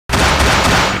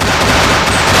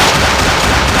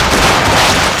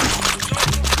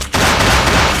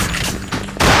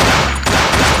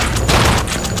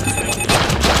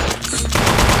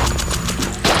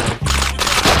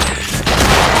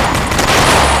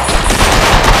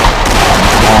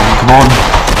on.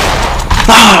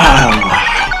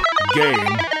 Ah!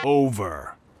 Game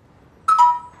over.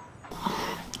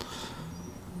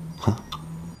 Huh?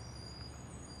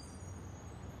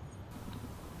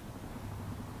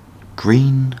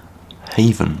 Green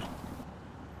Haven,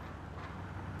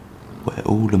 where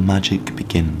all the magic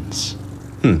begins.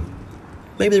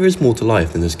 Maybe there is more to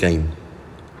life than this game.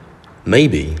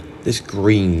 Maybe this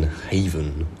Green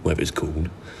Haven, whatever it's called,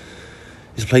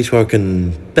 is a place where I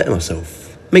can better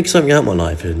myself, make something out of my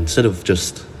life instead of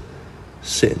just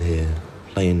sitting here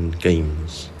playing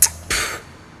games.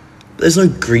 There's no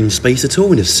green space at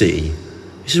all in this city.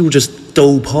 It's all just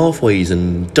dull pathways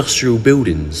and industrial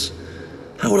buildings.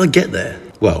 How would I get there?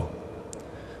 Well,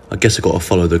 I guess I gotta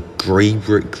follow the grey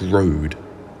brick road,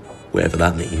 whatever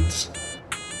that means.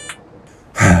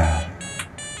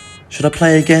 Should I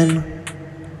play again?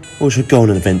 Or should I go on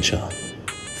an adventure?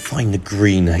 Find the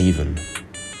Green Haven?